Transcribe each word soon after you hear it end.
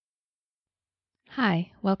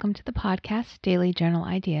Hi, welcome to the podcast Daily Journal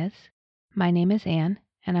Ideas. My name is Anne,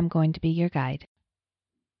 and I'm going to be your guide.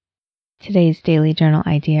 Today's daily journal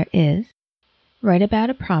idea is write about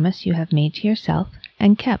a promise you have made to yourself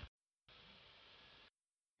and kept.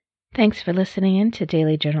 Thanks for listening in to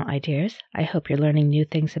Daily Journal Ideas. I hope you're learning new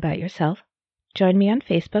things about yourself. Join me on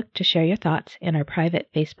Facebook to share your thoughts in our private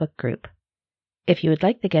Facebook group. If you would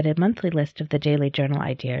like to get a monthly list of the Daily Journal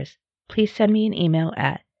Ideas, please send me an email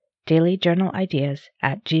at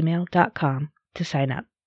dailyjournalideas@gmail.com to sign up.